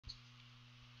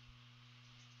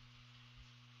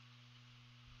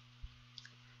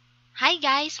Hi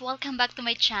guys, welcome back to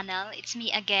my channel. It's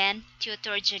me again,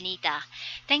 Tutor Jonita.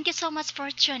 Thank you so much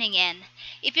for tuning in.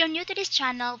 If you're new to this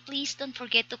channel, please don't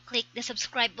forget to click the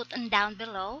subscribe button down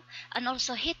below and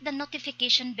also hit the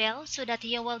notification bell so that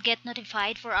you will get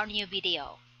notified for our new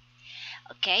video.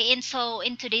 Okay, and so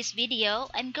in today's video,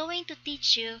 I'm going to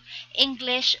teach you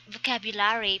English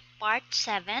Vocabulary Part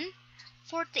 7,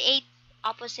 48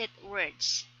 Opposite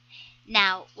Words.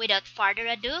 Now, without further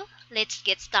ado, let's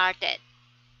get started.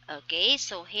 Okay,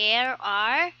 so here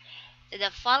are the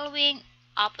following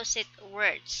opposite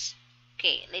words.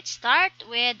 Okay, let's start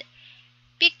with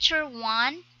picture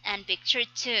 1 and picture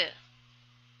 2.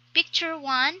 Picture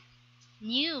 1,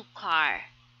 new car.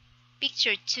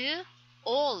 Picture 2,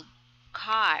 old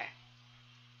car.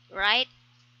 Right?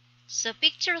 So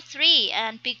picture 3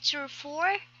 and picture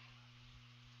 4,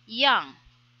 young.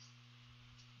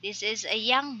 This is a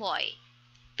young boy.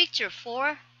 Picture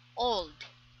 4, old.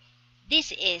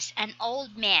 This is an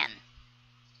old man.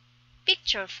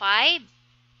 Picture 5,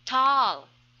 tall.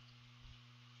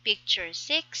 Picture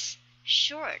 6,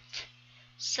 short.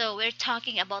 So we're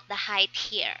talking about the height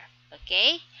here.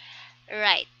 Okay?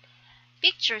 Right.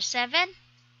 Picture 7,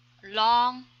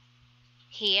 long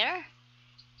hair.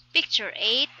 Picture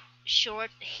 8,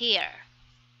 short hair.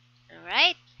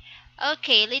 Alright?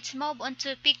 Okay, let's move on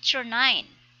to picture 9.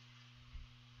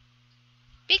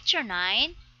 Picture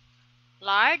 9,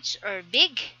 large or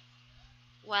big.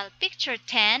 While picture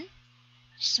 10,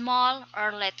 small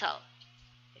or little.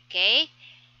 Okay?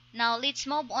 Now let's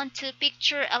move on to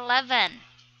picture 11.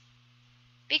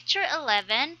 Picture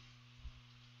 11,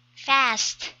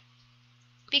 fast.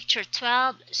 Picture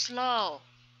 12, slow.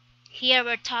 Here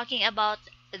we're talking about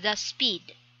the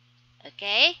speed.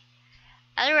 Okay?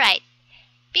 Alright.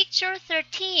 Picture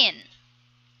 13,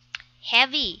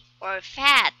 heavy or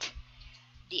fat.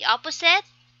 The opposite,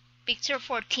 picture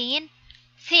 14,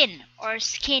 thin or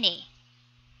skinny.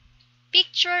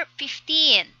 Picture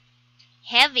 15,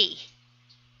 heavy.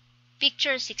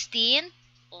 Picture 16,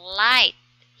 light.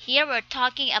 Here we're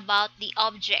talking about the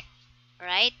object,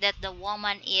 right, that the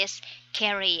woman is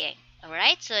carrying.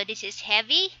 Alright, so this is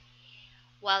heavy,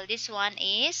 while this one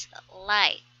is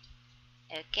light.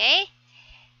 Okay?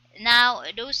 Now,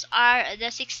 those are the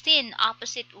 16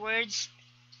 opposite words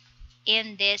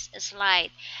in this slide.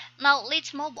 Now,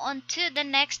 let's move on to the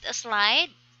next slide.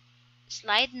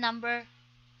 Slide number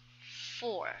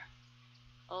 4.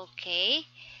 Okay,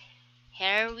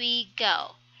 here we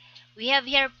go. We have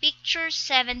here picture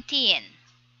 17,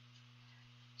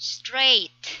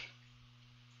 straight.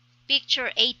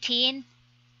 Picture 18,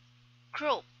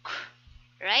 crook.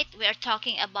 Right? We are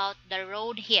talking about the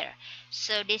road here.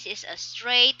 So this is a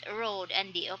straight road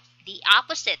and the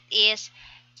opposite is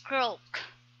crook.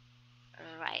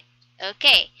 Alright.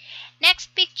 Okay.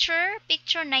 Next picture,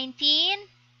 picture 19,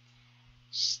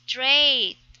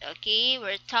 straight. Okay,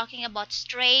 we're talking about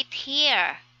straight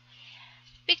here.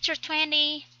 Picture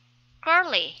 20,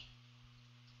 curly.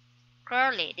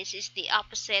 Curly. This is the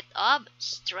opposite of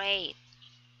straight.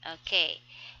 Okay.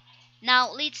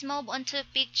 Now let's move on to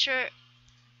picture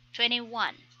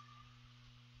 21,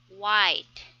 wide.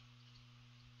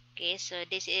 Okay, so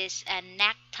this is a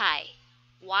necktie,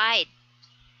 wide.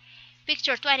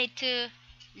 Picture 22,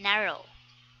 narrow.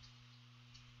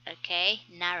 Okay,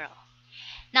 narrow.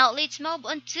 Now let's move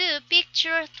on to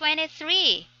picture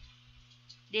 23.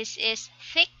 This is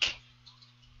thick.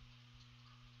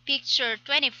 Picture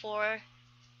 24,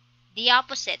 the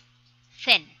opposite,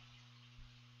 thin.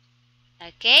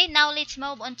 Okay, now let's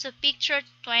move on to picture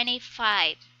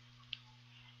 25.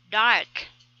 Dark.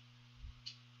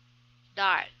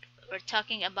 Dark. We're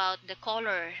talking about the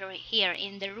color here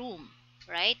in the room,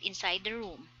 right? Inside the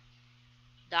room.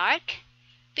 Dark.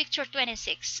 Picture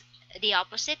 26, the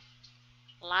opposite,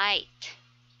 light.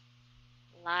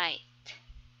 Light.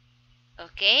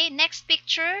 Okay, next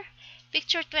picture.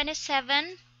 Picture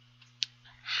 27,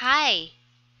 high.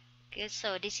 Okay,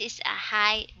 so this is a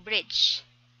high bridge.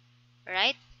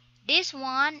 Right? This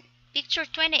one, picture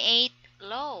 28,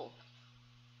 low.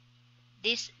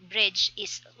 This bridge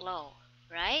is low,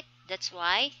 right? That's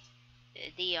why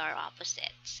they are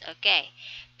opposites. Okay.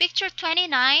 Picture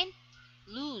 29,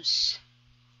 loose.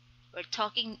 We're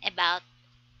talking about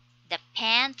the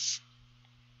pants,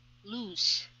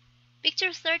 loose.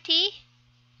 Picture 30,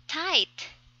 tight.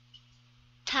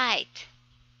 Tight.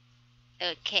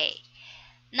 Okay.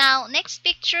 Now, next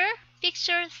picture,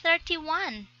 picture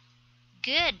 31.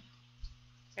 Good.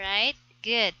 Right?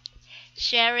 Good.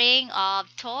 Sharing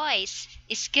of toys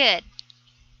is good.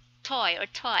 Toy or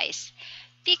toys.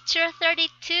 Picture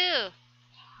 32.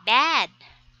 Bad.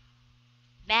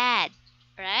 Bad.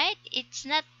 Right? It's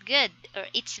not good or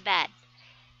it's bad.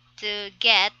 to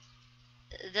get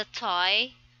the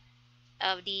toy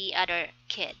of the other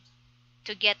kid,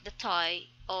 to get the toy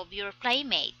of your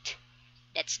playmate.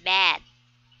 That's bad.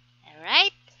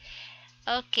 Alright?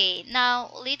 Okay,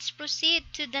 now let's proceed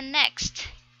to the next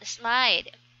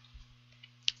slide.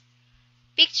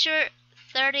 Picture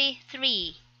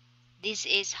 33. This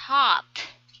is hot.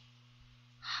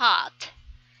 Hot.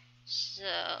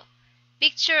 So,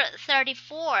 picture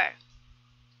 34.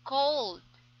 Cold.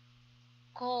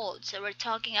 Cold. So we're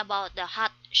talking about the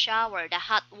hot shower, the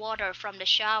hot water from the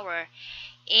shower,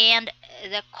 and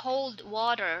the cold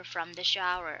water from the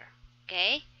shower.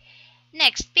 Okay?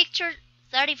 Next, picture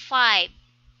 35.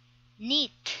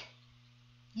 Neat.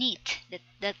 Neat.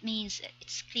 That means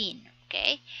it's clean.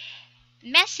 Okay?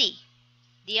 Messy.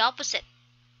 The opposite.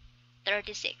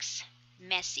 36.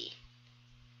 Messy.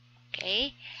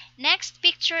 Okay? Next,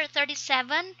 picture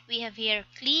 37. We have here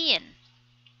clean.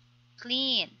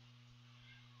 Clean.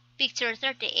 Picture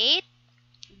 38.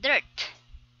 Dirt.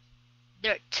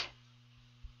 Dirt.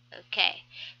 Okay.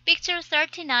 Picture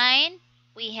 39.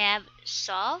 We have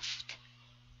soft.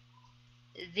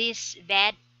 This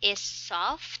bed is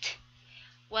soft,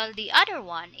 while the other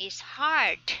one is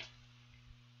hard.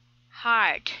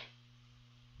 Hard.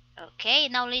 Okay,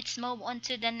 now let's move on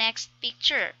to the next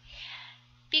picture.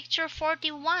 Picture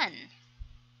 41.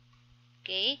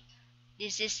 Okay,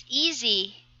 this is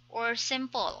easy or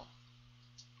simple.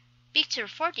 Picture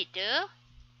 42.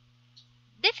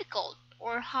 Difficult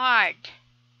or hard.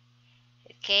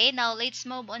 Okay, now let's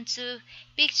move on to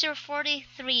picture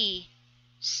 43.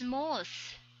 Smooth.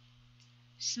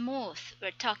 Smooth.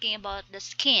 We're talking about the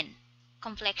skin,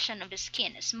 complexion of the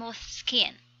skin, smooth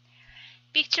skin.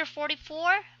 Picture 44.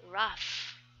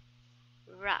 Rough.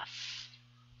 Rough.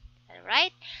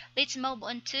 Alright, let's move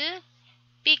on to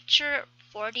picture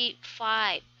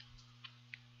 45.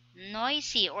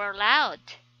 Noisy or loud.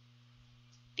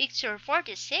 Picture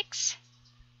 46.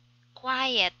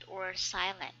 Quiet or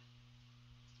silent.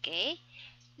 Okay.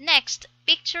 Next,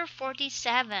 picture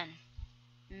 47.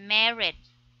 Married.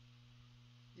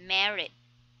 Married.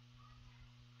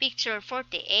 Picture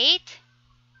 48.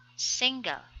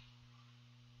 Single.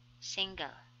 Single.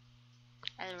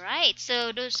 Alright,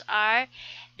 so those are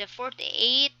the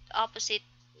 48 opposite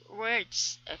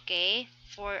words, okay,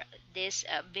 for this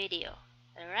video.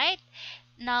 Alright,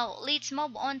 now let's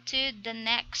move on to the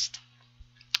next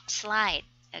slide.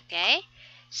 Okay,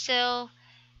 so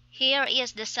here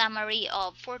is the summary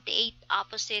of 48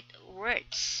 opposite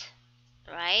words.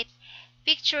 Right,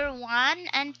 picture 1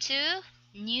 and 2,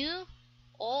 new,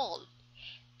 old.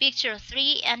 Picture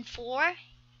 3 and 4,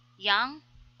 young,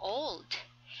 old.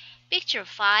 Picture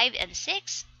 5 and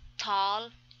 6, tall,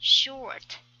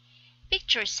 short.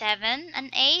 Picture 7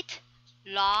 and 8,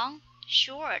 long,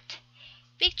 short.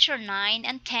 Picture 9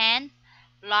 and 10,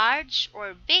 large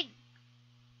or big,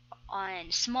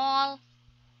 and small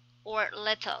or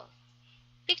little.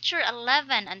 Picture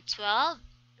 11 and 12,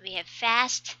 we have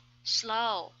fast,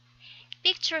 slow.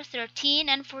 Picture 13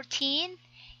 and 14,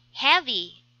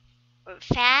 heavy or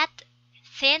fat,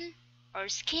 thin or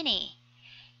skinny.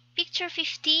 Picture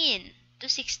 15 to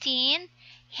 16,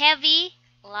 heavy,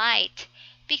 light.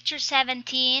 Picture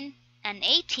 17 and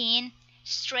 18,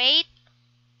 straight,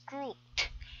 crooked.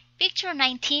 Picture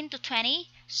 19 to 20,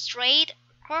 straight,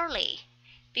 curly.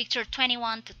 Picture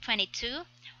 21 to 22,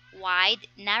 wide,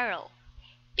 narrow.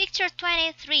 Picture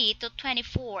 23 to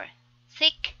 24,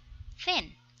 thick,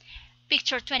 thin.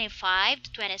 Picture 25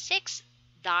 to 26,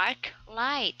 dark,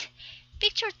 light.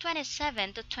 Picture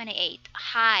 27 to 28,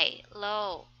 high,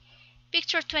 low.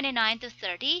 Picture 29 to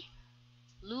 30,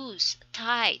 loose,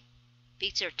 tight.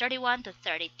 Picture 31 to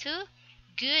 32,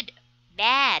 good,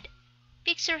 bad.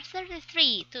 Picture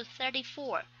 33 to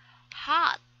 34,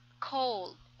 hot,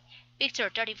 cold.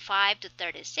 Picture 35 to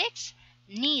 36,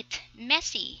 neat,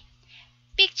 messy.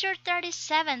 Picture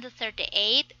 37 to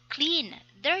 38, clean,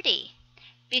 dirty.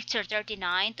 Picture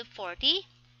 39 to 40,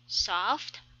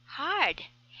 soft, hard.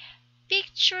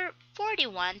 Picture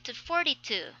 41 to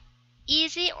 42,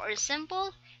 easy or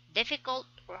simple, difficult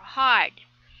or hard.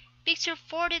 Picture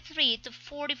 43 to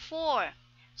 44,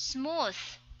 smooth,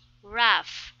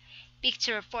 rough.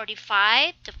 Picture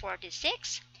 45 to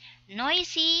 46,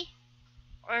 noisy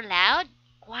or loud,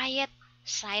 quiet,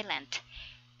 silent.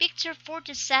 Picture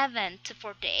 47 to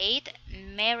 48,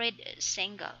 married,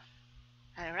 single.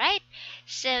 Alright,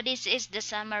 so this is the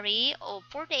summary of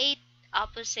 48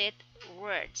 opposite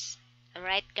words.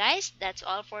 Alright guys, that's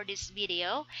all for this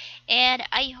video, and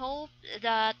I hope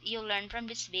that you learned from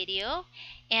this video,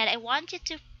 and I want you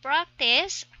to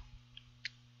practice,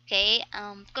 okay,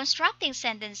 constructing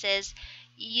sentences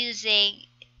using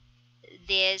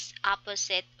these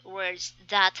opposite words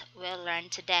that we'll learn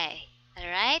today.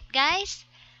 Alright, guys?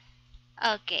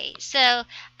 Okay, so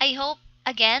I hope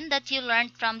again that you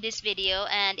learned from this video,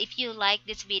 and if you like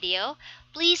this video,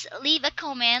 please leave a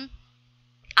comment,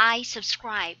 I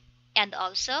subscribe, and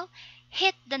also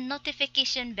hit the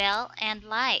notification bell and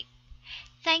like.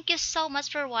 Thank you so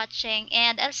much for watching,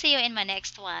 and I'll see you in my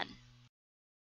next one.